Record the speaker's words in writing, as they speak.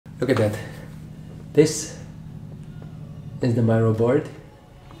Look at that. This is the Miro board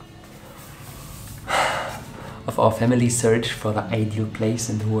of our family's search for the ideal place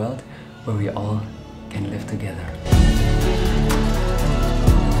in the world where we all can live together.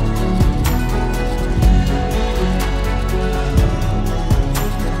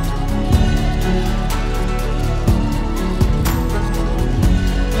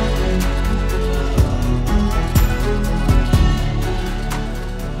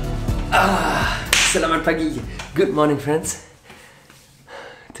 Selamat pagi! Good morning, friends!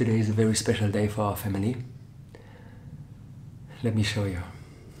 Today is a very special day for our family. Let me show you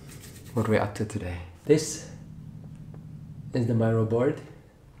what we're up to today. This is the Miro board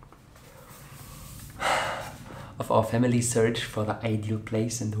of our family's search for the ideal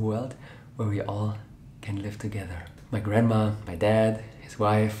place in the world where we all can live together. My grandma, my dad, his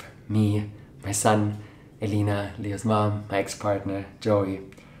wife, me, my son, Elena, Leo's mom, my ex-partner, Joey.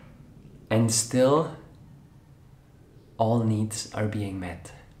 And still, all needs are being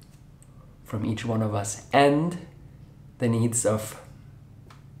met from each one of us, and the needs of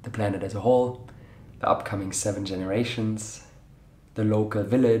the planet as a whole, the upcoming 7 generations, the local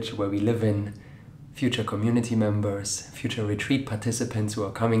village where we live in, future community members, future retreat participants who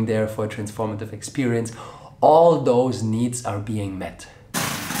are coming there for a transformative experience. All those needs are being met.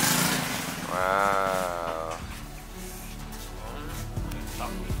 Wow.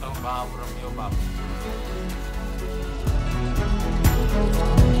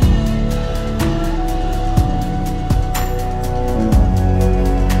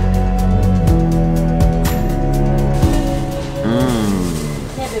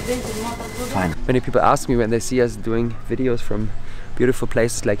 Fine. Many people ask me when they see us doing videos from beautiful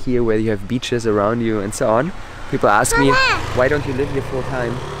places like here where you have beaches around you and so on. People ask me, why don't you live here full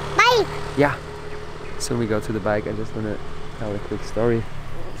time? Bike! Yeah. Soon we go to the bike. I just want to tell a quick story.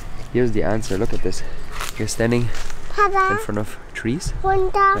 Here's the answer. Look at this. You're standing in front of trees,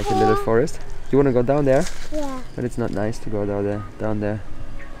 like a little forest. You want to go down there? Yeah. But it's not nice to go down there.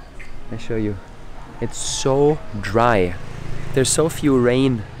 I show you. It's so dry. There's so few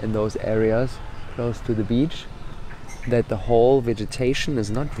rain in those areas close to the beach that the whole vegetation is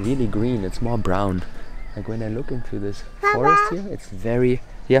not really green. It's more brown. Like when I look into this forest here, it's very...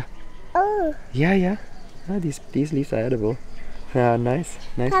 Yeah. Oh. Yeah. Oh, these leaves are edible. Ah, nice.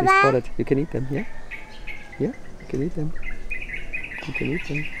 Nicely spotted. You can eat them, yeah? Yeah, you can eat them. You can eat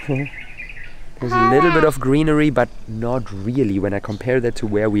them. There's a little bit of greenery, but not really. When I compare that to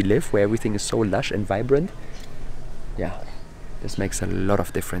where we live, where everything is so lush and vibrant, yeah, this makes a lot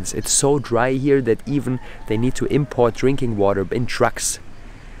of difference. It's so dry here that even they need to import drinking water in trucks.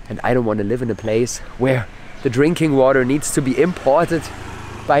 And I don't want to live in a place where the drinking water needs to be imported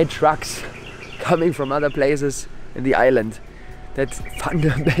by trucks coming from other places in the island. That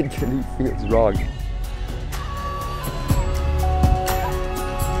fundamentally feels wrong.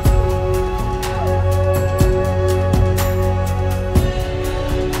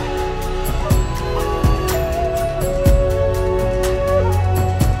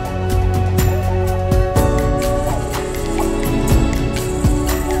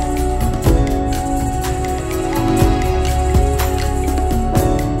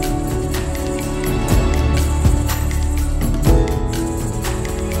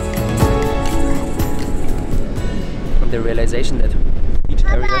 The realization that beach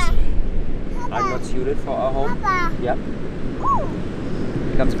areas are not suited for our home, yeah,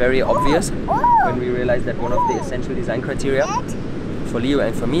 becomes very obvious when we realize that one of the essential design criteria for Leo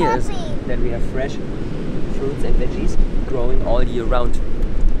and for me is that we have fresh fruits and veggies growing all year round,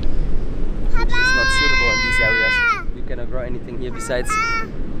 which is not suitable in these areas. We cannot grow anything here besides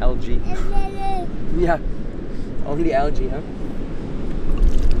algae. Yeah, only algae, huh?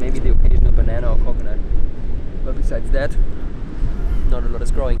 Maybe the occasional banana or coconut. But besides that, not a lot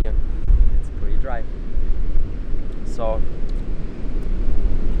is growing here. It's pretty dry. So,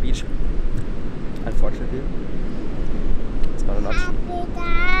 beach, unfortunately, it's not an option.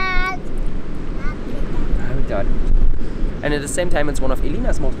 Habitat. And at the same time, it's one of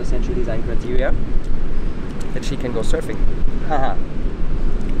Elena's most essential design criteria that she can go surfing. Haha.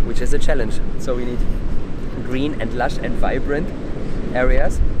 Which is a challenge. So we need green and lush and vibrant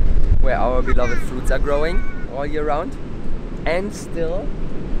areas where our beloved fruits are growing all year round, and still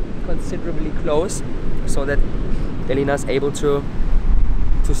considerably close so that Elena is able to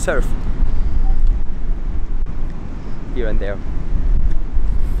surf here and there.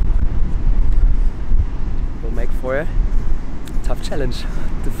 Will make for a tough challenge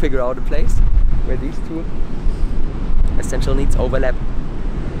to figure out a place where these two essential needs overlap.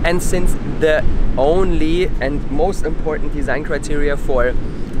 And since the only and most important design criteria for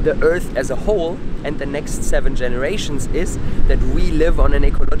the Earth as a whole and the next 7 generations is that we live on an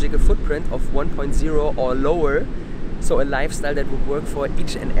ecological footprint of 1.0 or lower. So a lifestyle that would work for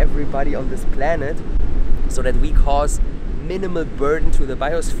each and everybody on this planet, so that we cause minimal burden to the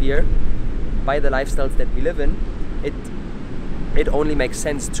biosphere by the lifestyles that we live in. It only makes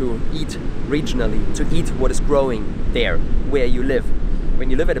sense to eat regionally, to eat what is growing there, where you live. When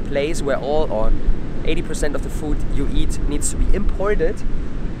you live at a place where all or 80% of the food you eat needs to be imported,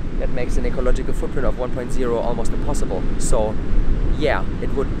 that makes an ecological footprint of 1.0 almost impossible. So yeah,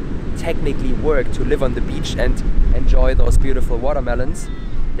 it would technically work to live on the beach and enjoy those beautiful watermelons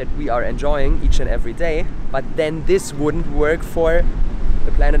that we are enjoying each and every day, but then this wouldn't work for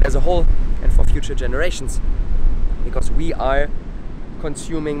the planet as a whole and for future generations, because we are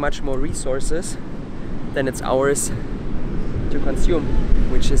consuming much more resources than it's ours to consume,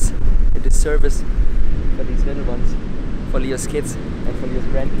 which is a disservice for these little ones, for Leo's kids and for Leo's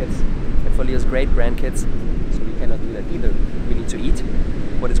grandkids and for Leo's great-grandkids. So we cannot do that either. We need to eat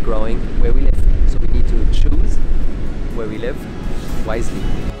what is growing where we live. So we need to choose where we live wisely.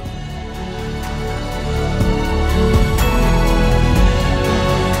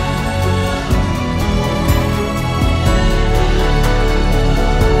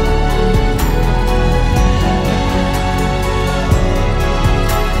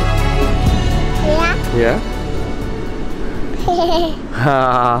 Yeah?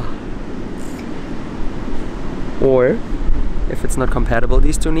 Or, if it's not compatible,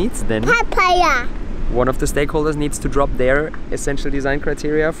 these two needs, then Papaya. One of the stakeholders needs to drop their essential design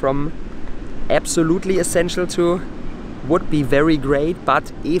criteria from absolutely essential to would be very great,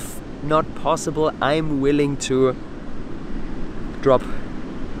 but if not possible, I'm willing to drop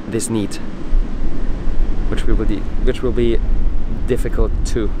this need, which will be difficult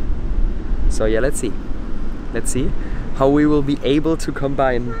too. So yeah, let's see. Let's see how we will be able to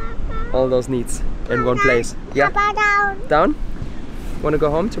combine all those needs in one place. Yeah? Papa, down. Down? Want to go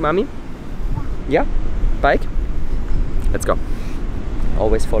home to mommy? Yeah? Bike? Let's go.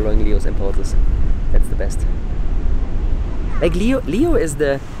 Always following Leo's impulses. That's the best. Like Leo is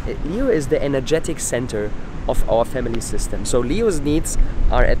the energetic center of our family system. So Leo's needs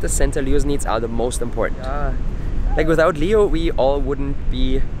are at the center. Leo's needs are the most important. Like without Leo, we all wouldn't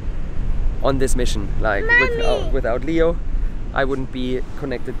be on this mission. Like without Leo, I wouldn't be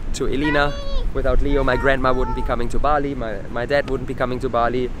connected to Elina. Without Leo, my grandma wouldn't be coming to Bali. My dad wouldn't be coming to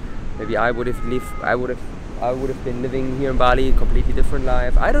Bali. Maybe I would have been living here in Bali, completely different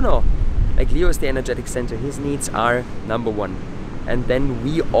life. I don't know. Like Leo is the energetic center. His needs are #1, and then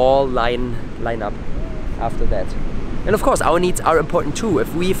we all line up after that. And of course, our needs are important too.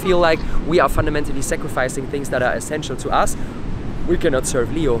 If we feel like we are fundamentally sacrificing things that are essential to us, we cannot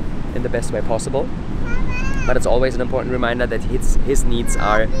serve Leo in the best way possible. But it's always an important reminder that his needs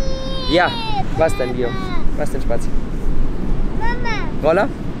are... Ja, was denn, Leo? Was denn, Spatz? Mama. Roller?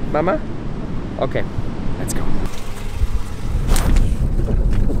 Mama? Okay, let's go.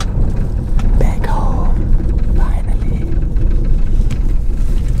 Back home, finally.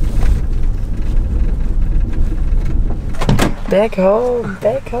 Back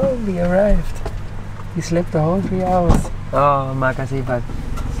home, we arrived. We slept the whole 3 hours. Oh, makasih, but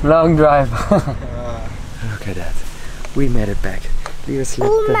long drive. Look at that. We made it back. Leo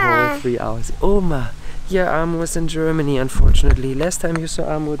slept the whole 3 hours. Oma! Yeah, Amo was in Germany, unfortunately. Last time you saw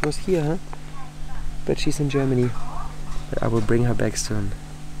Amo, it was here, huh? But she's in Germany. But I will bring her back soon.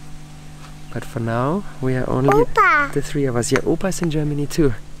 But for now, we are only the 3 of us. Yeah, Opa's in Germany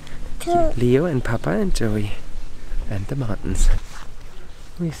too. Leo and Papa and Joey. And the mountains.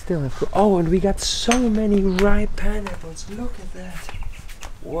 We still have to... Oh, and we got so many ripe pineapples. Look at that.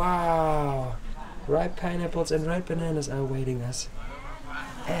 Wow. Ripe pineapples and ripe bananas are awaiting us.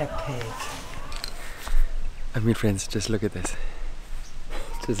 Epic. I mean, friends, just look at this.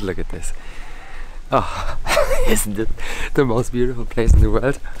 Just look at this. Oh, isn't it the most beautiful place in the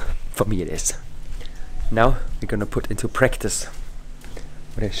world? For me it is. Now we're gonna put into practice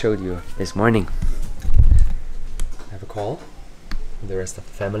what I showed you this morning. I have a call with the rest of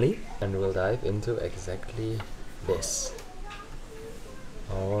the family and we'll dive into exactly this.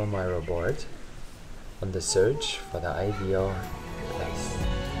 Our Miro board on the search for the ideal place.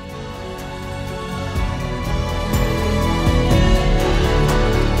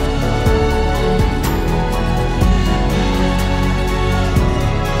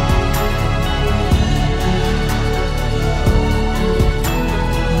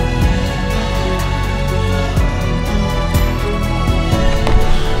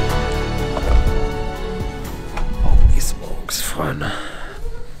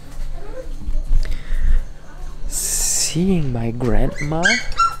 Seeing my grandma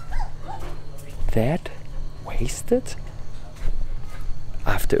that wasted?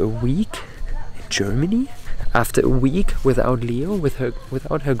 After a week in Germany? After a week without Leo,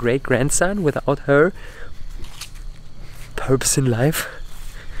 without her great-grandson, without her purpose in life?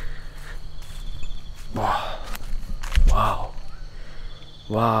 Wow. Wow.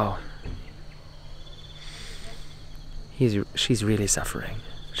 Wow. She's really suffering.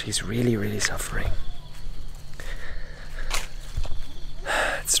 She's really, really suffering.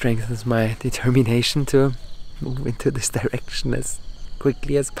 It strengthens my determination to move into this direction as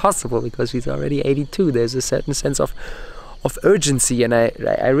quickly as possible, because she's already 82. There's a certain sense of urgency, and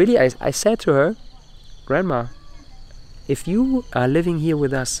I said to her, Grandma, if you are living here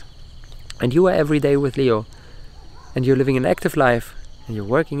with us and you are every day with Leo and you're living an active life and you're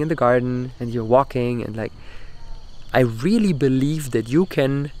working in the garden and you're walking, and like, I really believe that you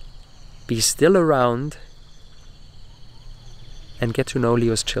can be still around and get to know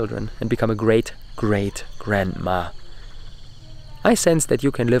Leo's children and become a great grandma. I sense that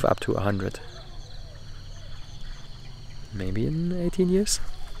you can live up to 100. Maybe in 18 years.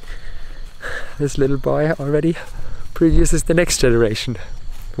 This little boy already produces the next generation.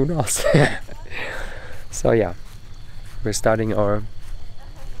 Who knows? So yeah, we're starting our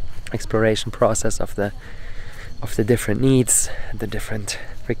exploration process of the different needs, the different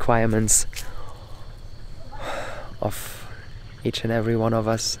requirements of each and every one of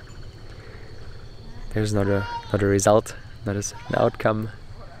us. There's not a result, not a certain outcome,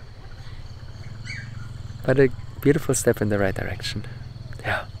 but a beautiful step in the right direction.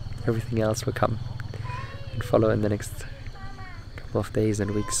 Yeah, everything else will come and follow in the next couple of days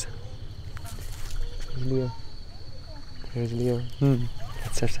and weeks. There's Leo. There's Leo.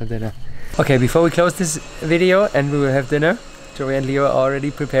 Let's have some dinner. Okay, before we close this video and we will have dinner, Joey and Leo are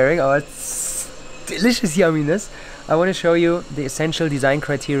already preparing our delicious yumminess. I want to show you the essential design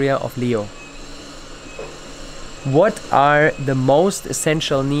criteria of Leo. What are the most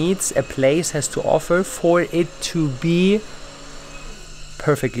essential needs a place has to offer for it to be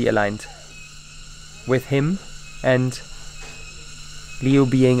perfectly aligned with him, and Leo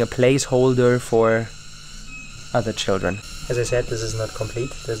being a placeholder for other children? As I said, this is not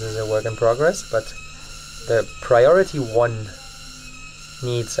complete. This is a work in progress, but the priority one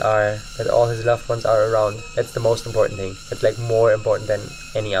needs are that all his loved ones are around. That's the most important thing. It's like more important than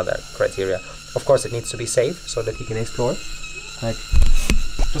any other criteria. Of course, it needs to be safe so that he can explore. Like,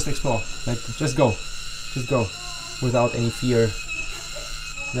 just explore. Like, just go. Just go. Without any fear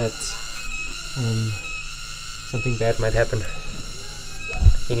that something bad might happen.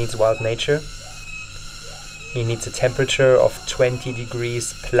 He needs wild nature. He needs a temperature of 20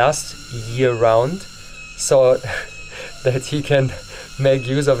 degrees plus year round, so that he can make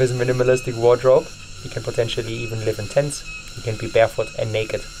use of his minimalistic wardrobe. He can potentially even live in tents. He can be barefoot and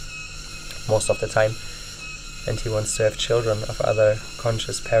naked most of the time. And he wants to have children of other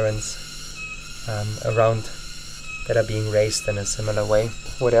conscious parents around that are being raised in a similar way.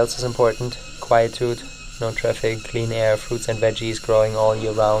 What else is important? Quietude, no traffic, clean air, fruits and veggies growing all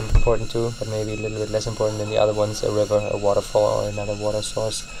year round. Important too, but maybe a little bit less important than the other ones. A river, a waterfall, or another water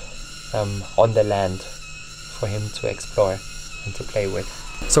source on the land for him to explore and to play with.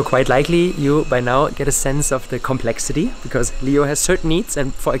 So quite likely you by now get a sense of the complexity, because Leo has certain needs,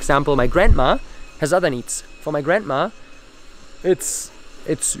 and for example my grandma has other needs. For my grandma, it's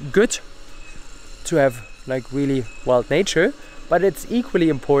good to have like really wild nature, but it's equally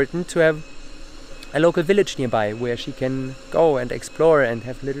important to have a local village nearby where she can go and explore and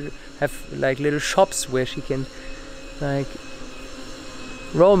have little shops where she can like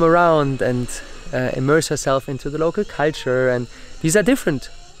roam around and immerse herself into the local culture. And these are different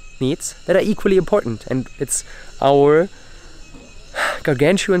needs that are equally important, and it's our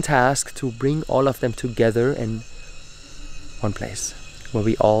gargantuan task to bring all of them together in one place where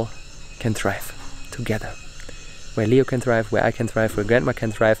we all can thrive together, where Leo can thrive, where I can thrive, where Grandma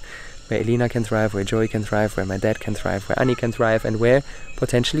can thrive, where Elena can thrive, where Joey can thrive, where my dad can thrive, where Annie can thrive, and where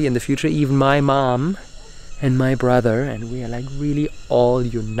potentially in the future even my mom and my brother, and we are like really all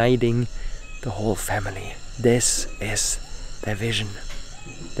uniting the whole family. This is the vision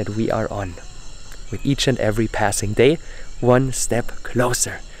that we are on, with each and every passing day, one step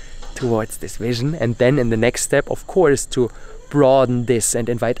closer towards this vision. And then in the next step, of course, to broaden this and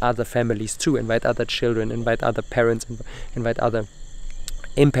invite other families too, invite other children, invite other parents, invite other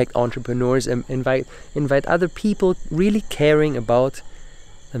impact entrepreneurs, invite other people really caring about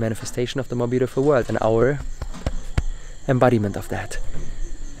the manifestation of the more beautiful world and our embodiment of that.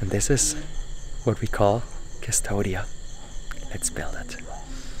 And this is what we call Custodia. Let's build it.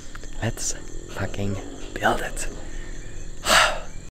 Let's fucking build it.